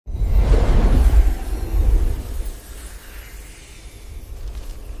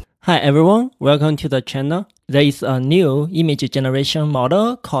Hi everyone, welcome to the channel. There is a new image generation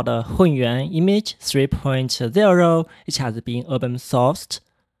model called HunyuanImage-3.0. It has been open sourced.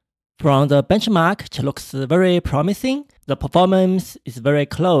 From the benchmark, it looks very promising. The performance is very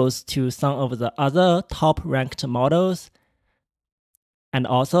close to some of the other top-ranked models. And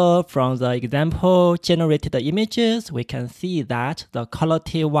also from the example generated images, we can see that the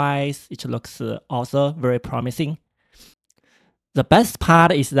quality-wise, it looks also very promising. The best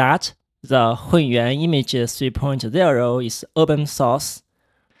part is that the HunyuanImage-3.0 is open source.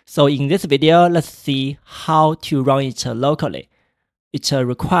 So in this video, let's see how to run it locally. It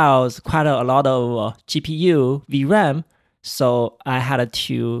requires quite a lot of GPU VRAM, so I had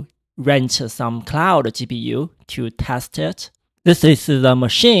to rent some cloud GPU to test it. This is the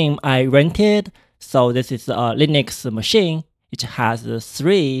machine I rented, so this is a Linux machine. It has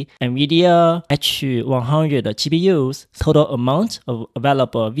 3 NVIDIA H100 GPUs. Total amount of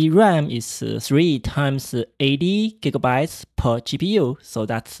available VRAM is 3 times 80 gigabytes per GPU, so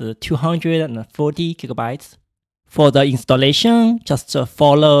that's 240 gigabytes. For the installation, just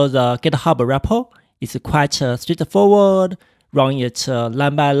follow the GitHub repo. It's quite straightforward. Run it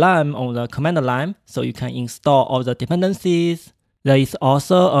line by line on the command line, so you can install all the dependencies. There is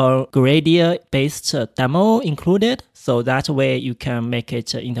also a gradient-based demo included, so that way you can make it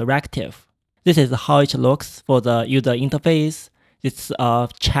interactive. This is how it looks for the user interface. It's a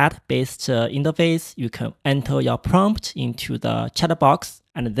chat-based interface. You can enter your prompt into the chat box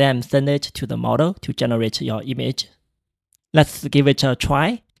and then send it to the model to generate your image. Let's give it a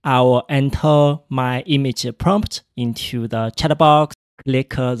try. I will enter my image prompt into the chat box,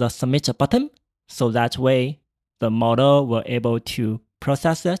 click the submit button, so that way the model will able to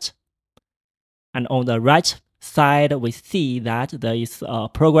process it. And on the right side, we see that there is a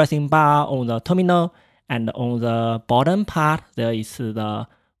progressing bar on the terminal, and on the bottom part, there is the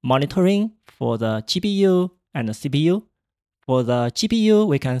monitoring for the GPU and the CPU. For the GPU,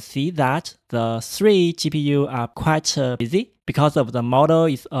 we can see that the 3 GPU are quite busy because of the model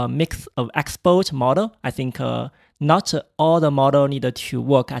is a mix of export model. I think not all the model need to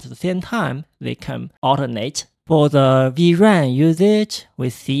work at the same time. They can alternate. For the VRAM usage,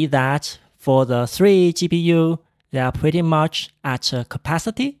 we see that for the 3 GPU, they are pretty much at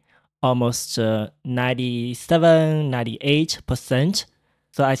capacity, almost 97–98%.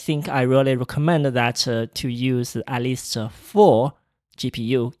 So I think I really recommend that to use at least 4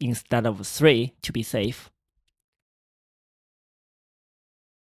 GPU instead of 3 to be safe.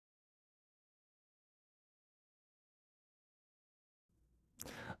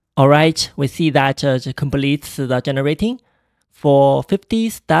 Alright, we see that it completes the generating. For 50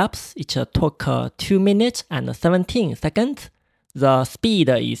 steps, it took 2 minutes and 17 seconds. The speed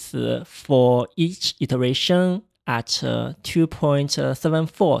is for each iteration at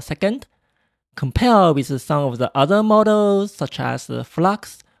 2.74 seconds. Compared with some of the other models, such as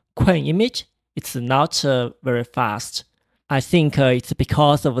Flux, ComfyUI, it's not very fast. I think it's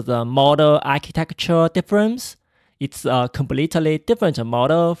because of the model architecture difference. It's a completely different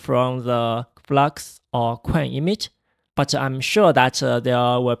model from the Flux or ComfyUI, but I'm sure that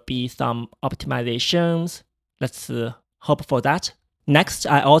there will be some optimizations. Let's hope for that. Next,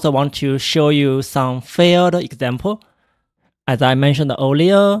 I also want to show you some failed example. As I mentioned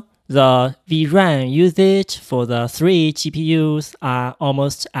earlier, the VRAM usage for the 3 GPUs are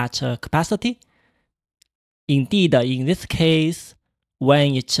almost at capacity. Indeed, in this case,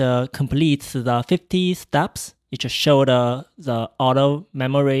 when it completes the 50 steps, it showed the auto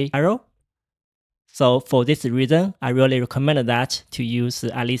memory error. So for this reason, I really recommend that to use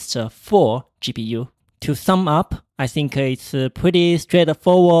at least 4 GPU. To sum up, I think it's pretty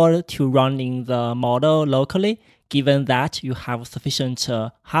straightforward to running the model locally, given that you have sufficient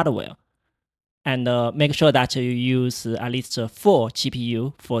hardware. And make sure that you use at least 4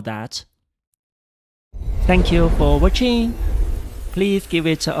 GPU for that. Thank you for watching. Please give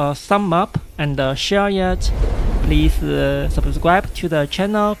it a thumb up and share it. Please subscribe to the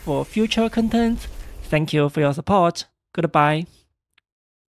channel for future content. Thank you for your support. Goodbye.